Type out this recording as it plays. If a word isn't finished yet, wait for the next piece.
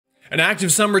An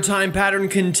active summertime pattern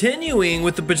continuing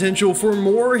with the potential for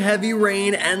more heavy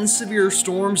rain and severe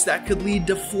storms that could lead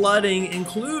to flooding,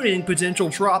 including potential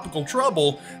tropical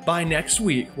trouble by next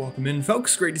week. Welcome in,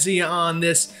 folks. Great to see you on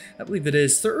this, I believe it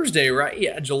is Thursday, right?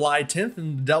 Yeah, July 10th,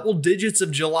 and double digits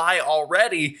of July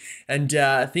already, and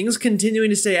things continuing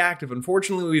to stay active.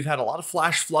 Unfortunately, we've had a lot of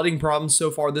flash flooding problems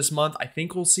so far this month. I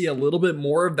think we'll see a little bit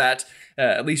more of that,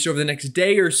 at least over the next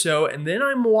day or so, and then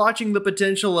I'm watching the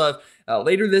potential of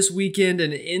later this weekend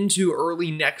and into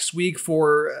early next week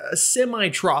for a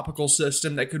semi-tropical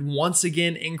system that could once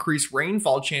again increase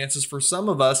rainfall chances for some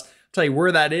of us. I'll tell you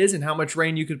where that is and how much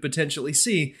rain you could potentially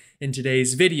see in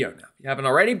today's video. Now, if you haven't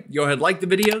already, go ahead, like the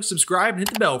video, subscribe, and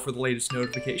hit the bell for the latest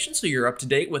notifications so you're up to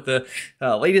date with the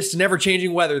latest and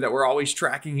ever-changing weather that we're always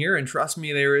tracking here. And trust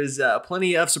me, there is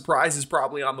plenty of surprises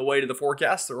probably on the way to the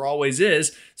forecast. There always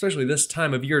is, especially this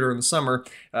time of year during the summer,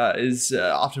 is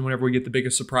often whenever we get the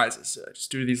biggest surprises, just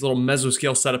due to these little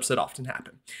mesoscale setups that often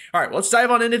happen. All right, let's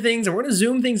dive on into things, and we're going to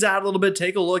zoom things out a little bit,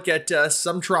 take a look at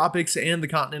some tropics and the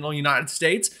continental United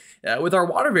States. With our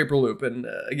water vapor loop. And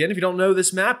again, if you don't know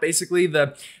this map, basically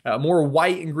the more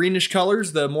white and greenish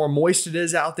colors, the more moist it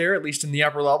is out there, at least in the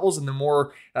upper levels, and the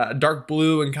more dark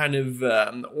blue and kind of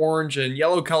orange and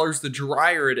yellow colors, the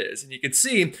drier it is. And you can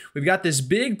see we've got this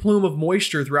big plume of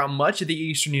moisture throughout much of the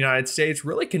eastern United States,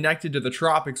 really connected to the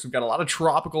tropics. We've got a lot of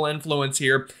tropical influence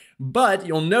here. But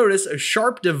you'll notice a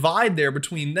sharp divide there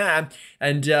between that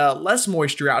and less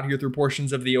moisture out here through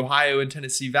portions of the Ohio and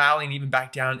Tennessee Valley and even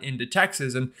back down into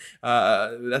Texas. And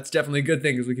that's definitely a good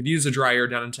thing because we could use the dry air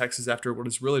down in Texas after what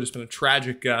has really just been a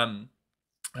tragic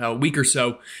week or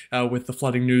so with the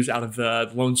flooding news out of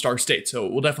the Lone Star State. So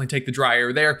we'll definitely take the dry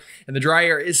air there. And the dry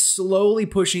air is slowly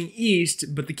pushing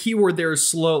east, but the key word there is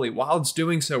slowly. While it's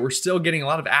doing so, we're still getting a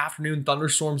lot of afternoon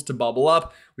thunderstorms to bubble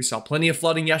up. We saw plenty of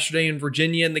flooding yesterday in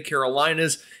Virginia and the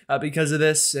Carolinas because of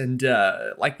this, and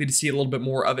likely to see a little bit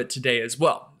more of it today as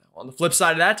well. On the flip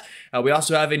side of that, we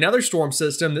also have another storm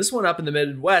system, this one up in the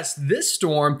Midwest. This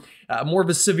storm, more of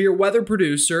a severe weather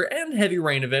producer and heavy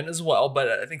rain event as well, but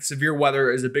I think severe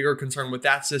weather is a bigger concern with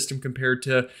that system compared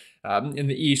to in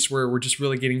the east, where we're just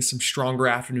really getting some stronger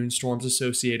afternoon storms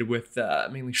associated with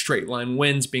mainly straight line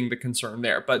winds being the concern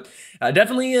there. But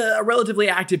definitely a relatively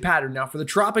active pattern. Now for the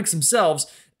tropics themselves,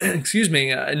 excuse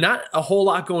me, not a whole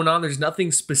lot going on. There's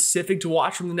nothing specific to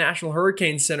watch from the National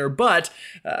Hurricane Center, but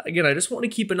again, I just want to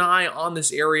keep an eye on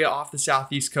this area off the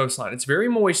southeast coastline. It's very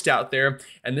moist out there,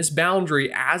 and this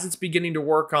boundary, as it's beginning to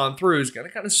work on through, is going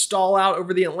to kind of stall out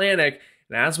over the Atlantic.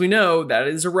 And as we know, that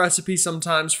is a recipe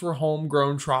sometimes for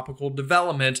homegrown tropical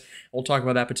development. We'll talk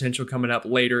about that potential coming up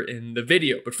later in the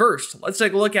video. But first, let's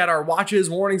take a look at our watches,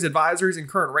 warnings, advisories, and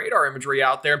current radar imagery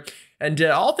out there. And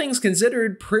all things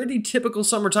considered, pretty typical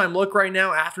summertime look right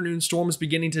now. Afternoon storms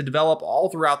beginning to develop all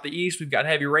throughout the east. We've got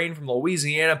heavy rain from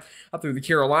Louisiana up through the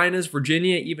Carolinas,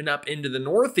 Virginia, even up into the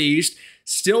Northeast.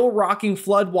 Still rocking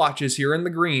flood watches here in the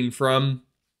green from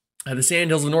the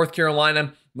Sandhills of North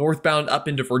Carolina, northbound up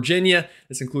into Virginia.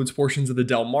 This includes portions of the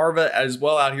Delmarva as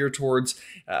well out here towards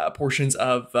portions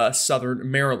of southern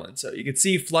Maryland. So you can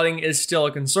see flooding is still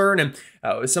a concern,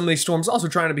 and some of these storms also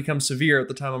trying to become severe. At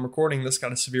the time I'm recording this,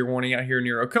 got a severe warning out here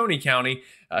near Oconee County,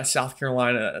 South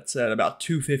Carolina. That's at about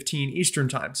 2:15 Eastern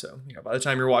time. So by the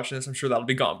time you're watching this, I'm sure that'll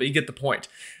be gone, but you get the point.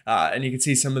 And you can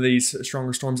see some of these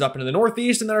stronger storms up into the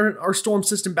Northeast, and then our storm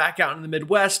system back out in the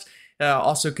Midwest.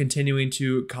 Also continuing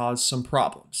to cause some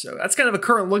problems. So that's kind of a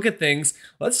current look at things.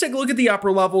 Let's take a look at the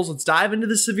upper levels. Let's dive into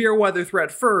the severe weather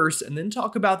threat first, and then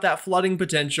talk about that flooding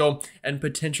potential and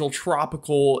potential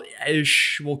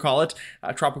tropical-ish, we'll call it.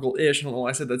 Tropical-ish, I don't know why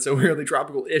I said that so weirdly,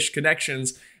 tropical-ish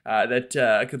connections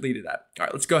that could lead to that. All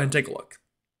right, let's go ahead and take a look.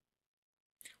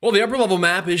 Well, the upper level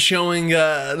map is showing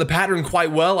the pattern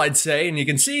quite well, I'd say, and you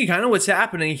can see kind of what's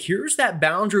happening. Here's that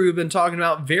boundary we've been talking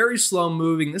about, very slow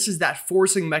moving. This is that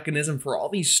forcing mechanism for all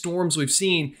these storms we've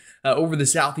seen over the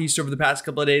southeast over the past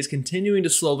couple of days, continuing to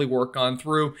slowly work on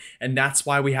through, and that's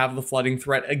why we have the flooding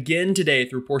threat again today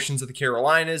through portions of the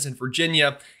Carolinas and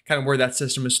Virginia, kind of where that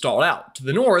system is stalled out. To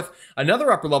the north,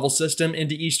 another upper level system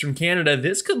into eastern Canada.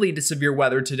 This could lead to severe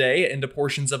weather today into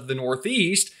portions of the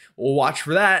Northeast. We'll watch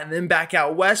for that. And then back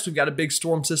out west, we've got a big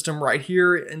storm system right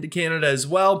here into Canada as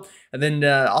well. And then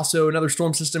also another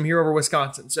storm system here over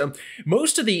Wisconsin. So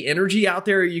most of the energy out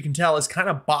there, you can tell, is kind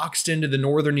of boxed into the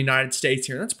northern United States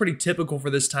here. And that's pretty typical for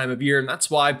this time of year. And that's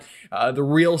why the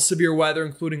real severe weather,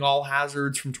 including all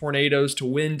hazards from tornadoes to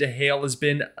wind to hail, has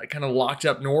been kind of locked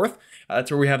up north.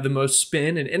 That's where we have the most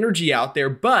spin and energy out there.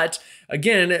 But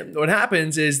again, what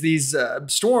happens is these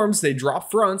storms, they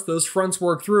drop fronts, those fronts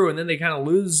work through, and then they kind of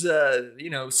lose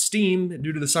lose, steam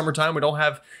due to the summertime. We don't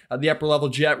have the upper level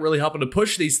jet really helping to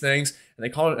push these things. And they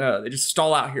call it, they just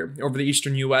stall out here over the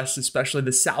eastern U.S., especially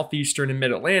the southeastern and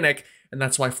mid-Atlantic. And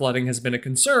that's why flooding has been a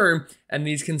concern, and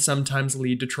these can sometimes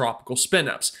lead to tropical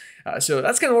spin-ups. So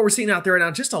that's kind of what we're seeing out there right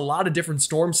now, just a lot of different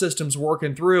storm systems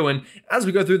working through. And as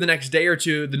we go through the next day or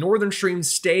two, the northern stream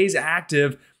stays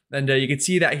active, and you can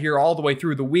see that here all the way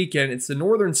through the weekend. It's the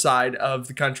northern side of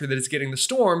the country that is getting the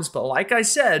storms, but like I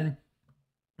said,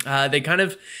 they kind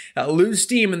of lose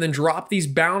steam and then drop these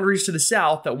boundaries to the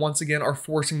south that once again are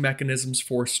forcing mechanisms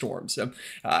for storms. So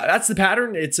that's the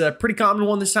pattern. It's a pretty common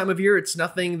one this time of year. It's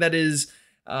nothing that is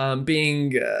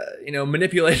being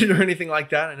manipulated or anything like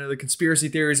that. I know the conspiracy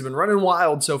theories have been running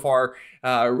wild so far.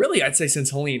 Really, I'd say since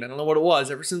Helene. I don't know what it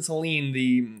was. Ever since Helene,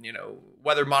 the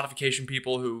weather modification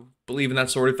people who believe in that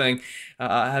sort of thing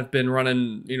have been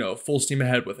running full steam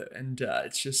ahead with it. And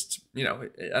it's just I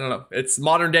don't know. It's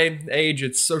modern day age.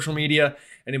 It's social media.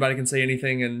 Anybody can say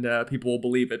anything, and people will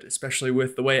believe it. Especially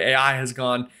with the way AI has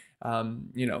gone.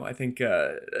 I think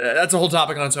that's a whole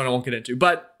topic on its own I won't get into,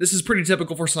 but this is pretty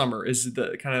typical for summer is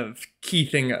the kind of key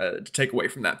thing to take away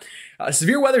from that.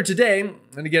 Severe weather today,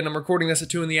 and again, I'm recording this at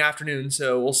 2 in the afternoon,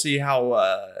 so we'll see how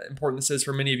important this is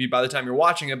for many of you by the time you're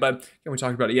watching it, but again, we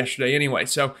talked about it yesterday anyway.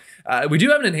 So we do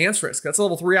have an enhanced risk. That's a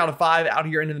level 3 out of 5 out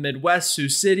here into the Midwest, Sioux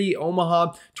City,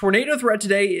 Omaha. Tornado threat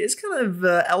today is kind of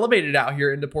elevated out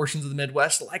here into portions of the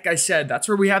Midwest. Like I said, that's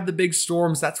where we have the big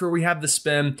storms. That's where we have the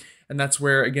spin. And that's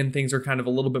where, again, things are kind of a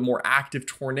little bit more active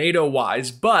tornado-wise,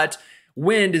 but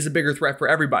wind is a bigger threat for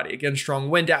everybody. Again, strong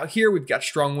wind out here. We've got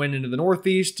strong wind into the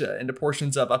northeast, into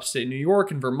portions of upstate New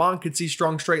York and Vermont could see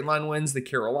strong straight line winds. The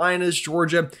Carolinas,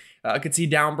 Georgia could see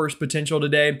downburst potential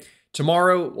today.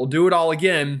 Tomorrow, we'll do it all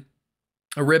again.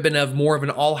 A ribbon of more of an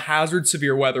all-hazard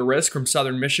severe weather risk from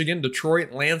southern Michigan,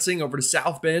 Detroit, Lansing, over to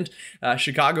South Bend,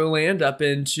 Chicagoland, up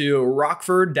into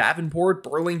Rockford, Davenport,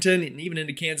 Burlington, and even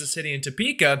into Kansas City and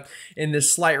Topeka in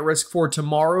this slight risk for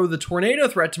tomorrow. The tornado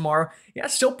threat tomorrow,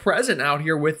 still present out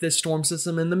here with this storm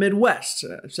system in the Midwest.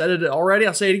 I've said it already,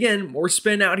 I'll say it again, more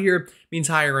spin out here means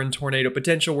higher in tornado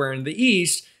potential, where in the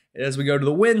east, as we go to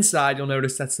the wind side, you'll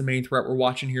notice that's the main threat we're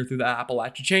watching here through the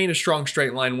Appalachia chain, is strong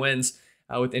straight line winds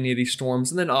with any of these storms,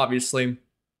 and then obviously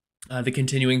the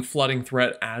continuing flooding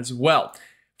threat as well.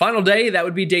 Final day, that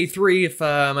would be day 3, if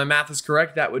my math is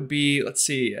correct. That would be, let's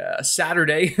see,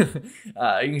 Saturday. You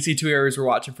can see 2 areas we're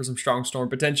watching for some strong storm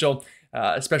potential,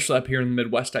 especially up here in the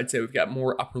Midwest. I'd say we've got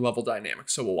more upper level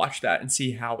dynamics, so we'll watch that and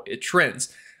see how it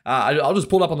trends. I'll just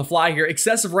pull it up on the fly here.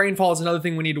 Excessive rainfall is another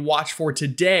thing we need to watch for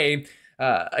today.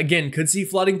 Again, could see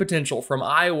flooding potential from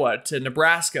Iowa to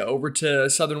Nebraska over to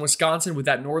southern Wisconsin with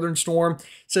that northern storm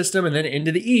system, and then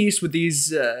into the east with these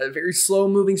very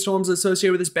slow-moving storms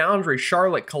associated with this boundary.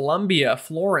 Charlotte, Columbia,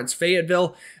 Florence,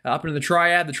 Fayetteville, up into the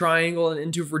Triad, the Triangle, and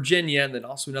into Virginia, and then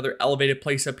also another elevated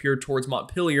place up here towards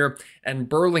Montpelier and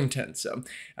Burlington. So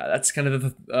that's kind of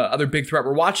the other big threat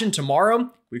we're watching.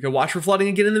 Tomorrow, we could watch for flooding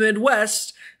again in the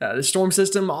Midwest. The storm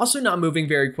system also not moving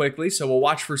very quickly, so we'll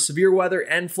watch for severe weather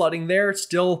and flooding there.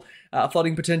 Still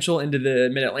flooding potential into the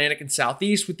mid-Atlantic and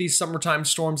southeast with these summertime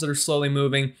storms that are slowly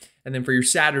moving. And then for your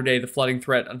Saturday, the flooding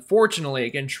threat, unfortunately,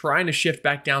 again, trying to shift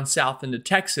back down south into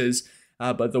Texas.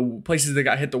 But the places that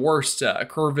got hit the worst,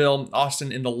 Kerrville,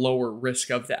 Austin, in the lower risk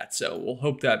of that. So we'll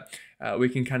hope that we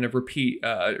can kind of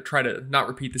try to not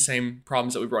repeat the same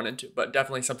problems that we've run into, but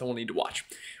definitely something we'll need to watch.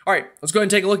 All right, let's go ahead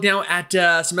and take a look now at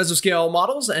some mesoscale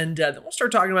models, and then we'll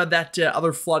start talking about that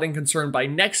other flooding concern by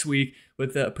next week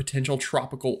with potential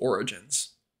tropical origins.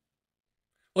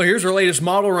 Well, here's our latest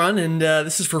model run, and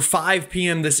this is for 5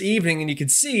 p.m. this evening, and you can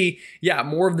see,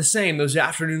 more of the same. Those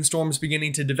afternoon storms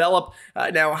beginning to develop.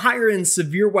 Now, higher in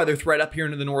severe weather threat up here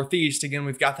into the northeast. Again,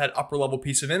 we've got that upper level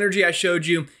piece of energy I showed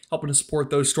you, helping to support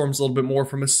those storms a little bit more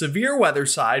from a severe weather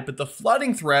side, but the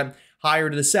flooding threat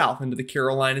higher to the south into the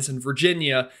Carolinas and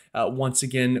Virginia, once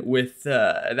again with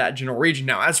that general region.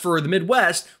 Now, as for the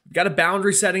Midwest, we've got a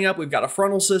boundary setting up. We've got a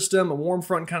frontal system, a warm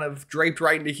front kind of draped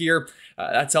right into here.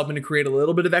 That's helping to create a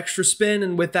little bit of extra spin,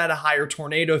 and with that, a higher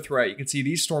tornado threat. You can see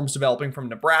these storms developing from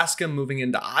Nebraska, moving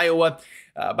into Iowa.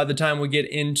 By the time we get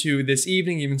into this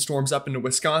evening, even storms up into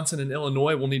Wisconsin and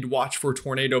Illinois, we'll need to watch for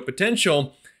tornado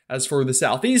potential. As for the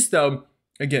southeast, though,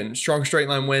 again, strong straight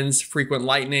line winds, frequent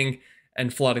lightning,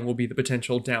 and flooding will be the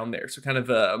potential down there. So kind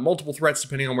of multiple threats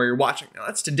depending on where you're watching. Now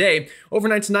that's today.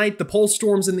 Overnight tonight, the pulse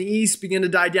storms in the east begin to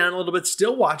die down a little bit.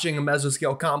 Still watching a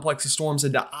mesoscale complex of storms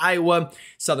into Iowa,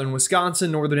 southern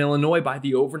Wisconsin, northern Illinois by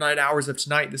the overnight hours of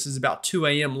tonight. This is about 2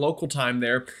 a.m. local time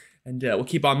there. And we'll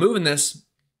keep on moving this.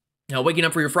 Now, waking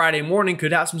up for your Friday morning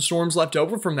could have some storms left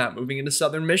over from that, moving into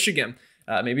southern Michigan.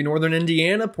 maybe northern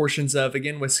Indiana, portions of,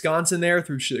 again, Wisconsin there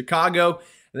through Chicago.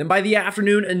 And then by the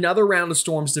afternoon, another round of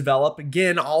storms develop.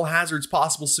 Again, all hazards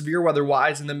possible severe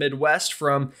weather-wise in the Midwest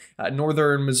from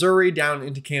northern Missouri down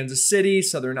into Kansas City,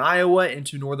 southern Iowa,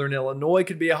 into northern Illinois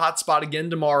could be a hot spot again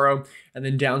tomorrow. And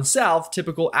then down south,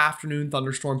 typical afternoon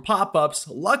thunderstorm pop-ups.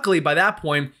 Luckily, by that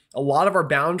point, a lot of our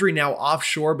boundary now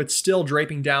offshore, but still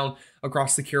draping down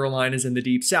across the Carolinas and the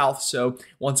deep south. So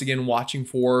once again, watching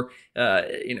for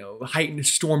heightened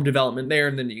storm development there,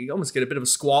 and then you almost get a bit of a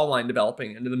squall line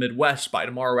developing into the Midwest by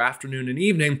tomorrow afternoon and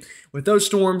evening with those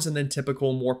storms, and then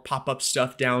typical more pop-up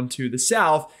stuff down to the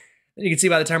south. Then you can see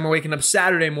by the time we're waking up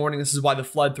Saturday morning, this is why the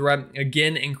flood threat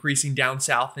again increasing down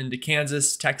south into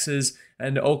Kansas, Texas,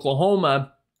 and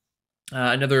Oklahoma.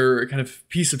 Another kind of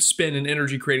piece of spin and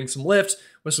energy creating some lift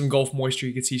with some Gulf moisture.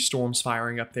 You can see storms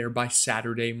firing up there by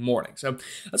Saturday morning. So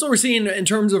that's what we're seeing in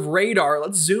terms of radar.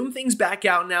 Let's zoom things back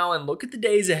out now and look at the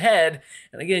days ahead.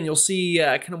 And again, you'll see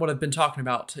kind of what I've been talking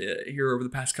about here over the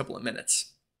past couple of minutes.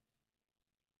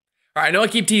 All right, I know I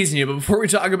keep teasing you, but before we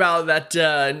talk about that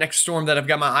next storm that I've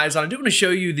got my eyes on, I do want to show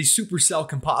you the Supercell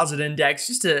Composite Index,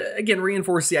 just to, again,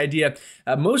 reinforce the idea.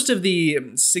 Most of the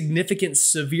significant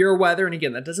severe weather, and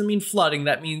again, that doesn't mean flooding,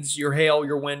 that means your hail,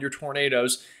 your wind, your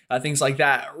tornadoes, things like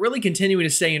that, really continuing to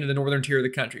stay into the northern tier of the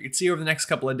country. You can see over the next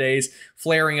couple of days,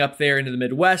 flaring up there into the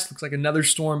Midwest. Looks like another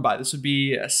storm this would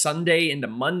be Sunday into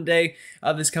Monday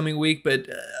of this coming week, but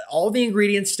all the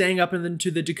ingredients staying up into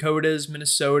the Dakotas,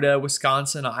 Minnesota,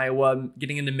 Wisconsin, Iowa,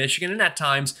 getting into Michigan, and at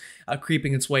times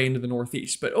creeping its way into the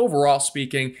Northeast. But overall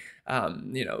speaking,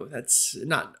 that's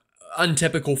not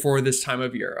untypical for this time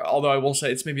of year, although I will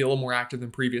say it's maybe a little more active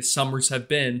than previous summers have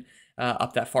been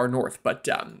up that far north, but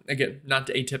again, not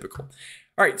atypical.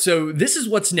 All right, so this is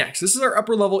what's next. This is our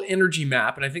upper level energy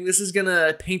map, and I think this is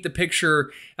gonna paint the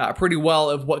picture pretty well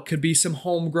of what could be some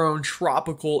homegrown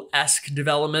tropical-esque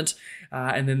development,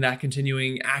 and then that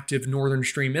continuing active northern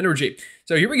stream energy.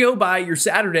 So here we go by your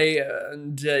Saturday,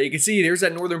 and you can see there's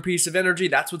that northern piece of energy.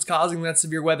 That's what's causing that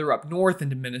severe weather up north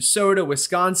into Minnesota,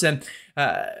 Wisconsin.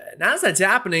 Now as that's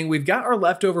happening, we've got our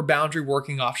leftover boundary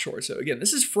working offshore. So again,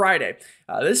 this is Friday.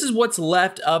 This is what's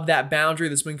left of that boundary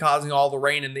that's been causing all the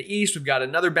rain in the east. We've got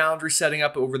another boundary setting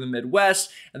up over the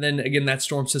Midwest, and then again, that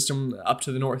storm system up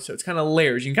to the north. So it's kind of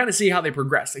layers. You can kind of see how they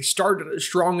progress. They start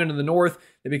strong into the north,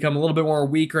 they become a little bit more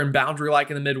weaker and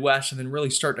boundary-like in the Midwest, and then really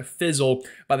start to fizzle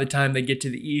by the time they get to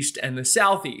the east and the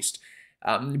southeast.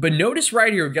 But notice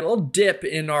right here, we've got a little dip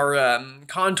in our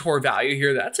contour value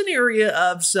here. That's an area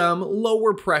of some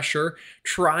lower pressure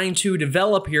trying to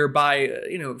develop here by,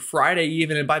 Friday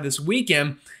even, and by this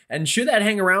weekend. And should that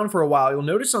hang around for a while, you'll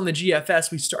notice on the GFS,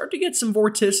 we start to get some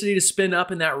vorticity to spin up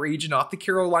in that region off the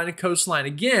Carolina coastline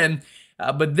again,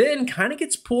 but then kind of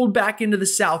gets pulled back into the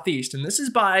southeast. And this is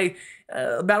by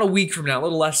about a week from now, a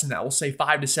little less than that. We'll say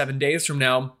 5 to 7 days from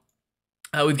now.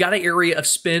 We've got an area of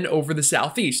spin over the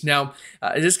southeast. Now,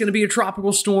 is this going to be a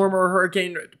tropical storm or a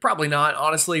hurricane? Probably not,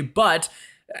 honestly, but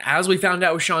as we found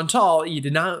out with Chantal, you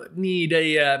did not need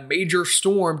a major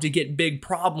storm to get big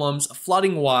problems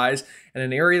flooding-wise, and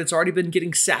an area that's already been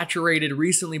getting saturated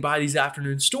recently by these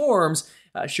afternoon storms.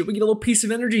 Should we get a little piece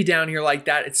of energy down here like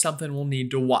that, it's something we'll need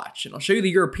to watch. And I'll show you the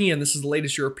European. This is the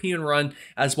latest European run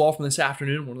as well from this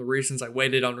afternoon. One of the reasons I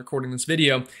waited on recording this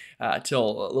video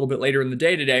till a little bit later in the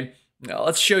day today. Now,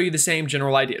 let's show you the same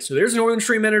general idea. So there's northern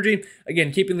stream energy,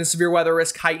 again, keeping the severe weather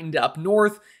risk heightened up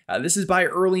north. This is by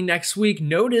early next week.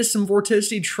 Notice some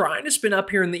vorticity trying to spin up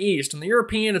here in the east. On the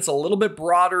European, it's a little bit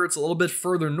broader, it's a little bit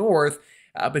further north,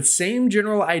 but same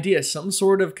general idea. Some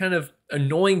sort of kind of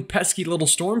annoying, pesky little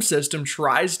storm system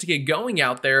tries to get going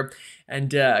out there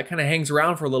and kind of hangs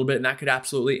around for a little bit, and that could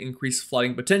absolutely increase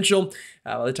flooding potential.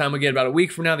 By the time we get about a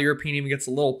week from now, the European even gets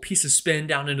a little piece of spin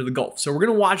down into the Gulf. So we're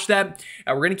going to watch that.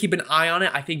 We're going to keep an eye on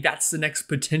it. I think that's the next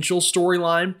potential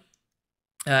storyline.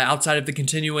 Outside of the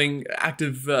continuing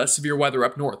active severe weather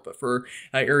up north, but for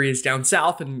areas down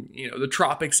south and the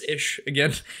tropics-ish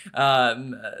again,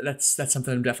 that's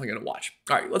something I'm definitely going to watch.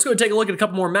 All right, let's go take a look at a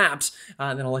couple more maps,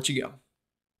 and then I'll let you go.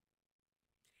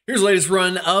 Here's the latest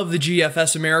run of the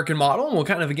GFS American model, and we'll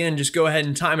kind of, again, just go ahead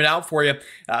and time it out for you.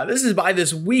 This is by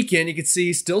this weekend. You can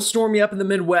see still stormy up in the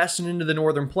Midwest and into the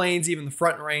northern plains, even the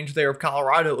front range there of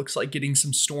Colorado. It looks like getting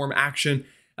some storm action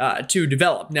to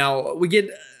develop. Now, we get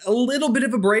a little bit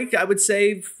of a break, I would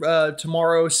say,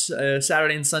 tomorrow,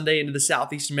 Saturday and Sunday into the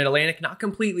southeast and mid-Atlantic. Not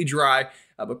completely dry,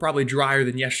 but probably drier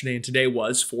than yesterday and today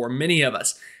was for many of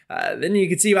us. Then you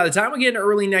can see by the time we get into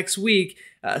early next week,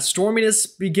 storminess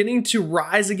beginning to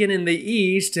rise again in the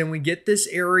east, and we get this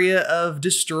area of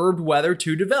disturbed weather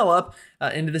to develop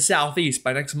into the southeast.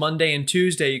 By next Monday and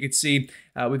Tuesday, you could see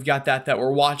We've got that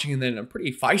we're watching, and then a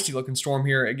pretty feisty looking storm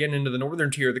here again into the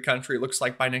northern tier of the country. It looks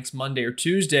like by next Monday or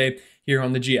Tuesday here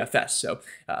on the GFS. So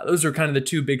those are kind of the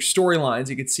two big storylines.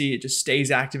 You can see it just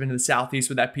stays active into the southeast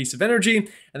with that piece of energy,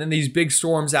 and then these big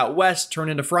storms out west turn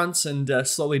into fronts and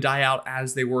slowly die out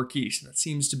as they work east. And that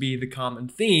seems to be the common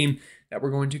theme that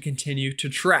we're going to continue to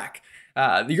track.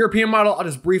 The European model, I'll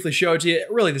just briefly show it to you.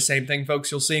 Really the same thing, folks.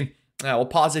 You'll see. We'll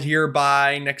pause it here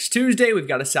by next Tuesday. We've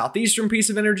got a southeastern piece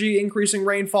of energy increasing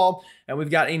rainfall, and we've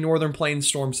got a northern plains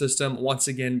storm system once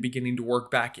again beginning to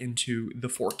work back into the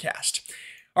forecast.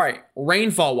 All right,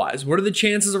 rainfall-wise, what are the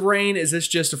chances of rain? Is this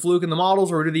just a fluke in the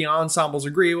models, or do the ensembles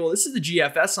agree? Well, this is the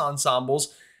GFS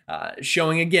ensembles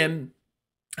showing, again,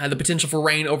 the potential for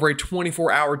rain over a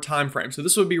 24-hour time frame. So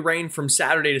this would be rain from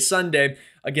Saturday to Sunday.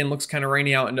 Again, looks kind of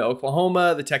rainy out into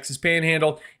Oklahoma, the Texas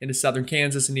Panhandle, into southern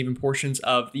Kansas, and even portions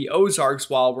of the Ozarks,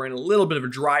 while we're in a little bit of a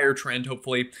drier trend,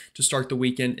 hopefully, to start the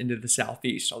weekend into the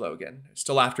southeast. Although, again,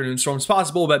 still afternoon storms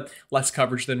possible, but less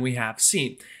coverage than we have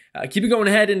seen. Keep it going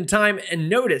ahead in time, and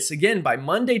notice, again, by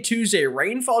Monday, Tuesday,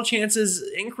 rainfall chances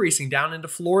increasing down into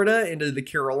Florida, into the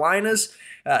Carolinas,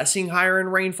 seeing higher in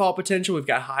rainfall potential. We've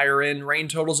got higher in rain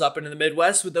totals up into the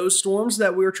Midwest with those storms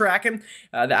that we were tracking.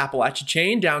 The Appalachia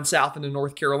chain down south into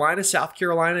North Carolina, South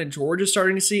Carolina, and Georgia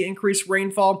starting to see increased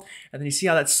rainfall. And then you see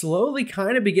how that slowly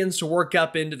kind of begins to work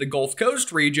up into the Gulf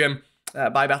Coast region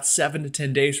by about 7 to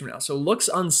 10 days from now. So looks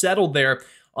unsettled there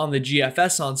on the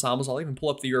GFS ensembles. I'll even pull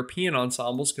up the European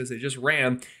ensembles because they just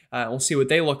ran. We'll see what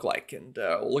they look like, and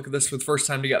we'll look at this for the first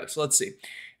time together. So let's see.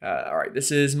 All right,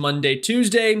 this is Monday,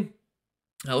 Tuesday.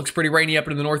 Looks pretty rainy up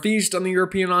into the northeast on the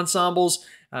European ensembles.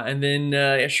 And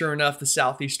then, sure enough, the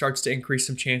southeast starts to increase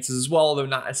some chances as well, although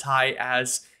not as high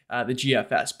as the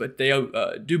GFS. But they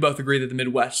do both agree that the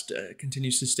Midwest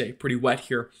continues to stay pretty wet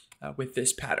here with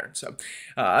this pattern. So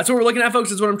that's what we're looking at, folks.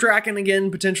 That's what I'm tracking.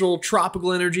 Again, potential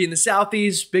tropical energy in the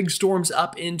southeast, big storms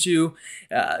up into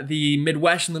the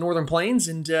Midwest and the northern plains.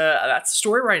 And that's the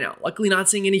story right now. Luckily, not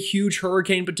seeing any huge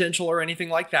hurricane potential or anything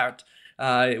like that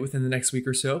within the next week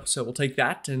or so. So we'll take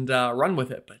that and run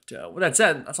with it. But with that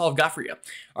said, that's all I've got for you.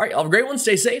 All right, y'all have a great one.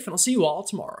 Stay safe, and I'll see you all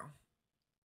tomorrow.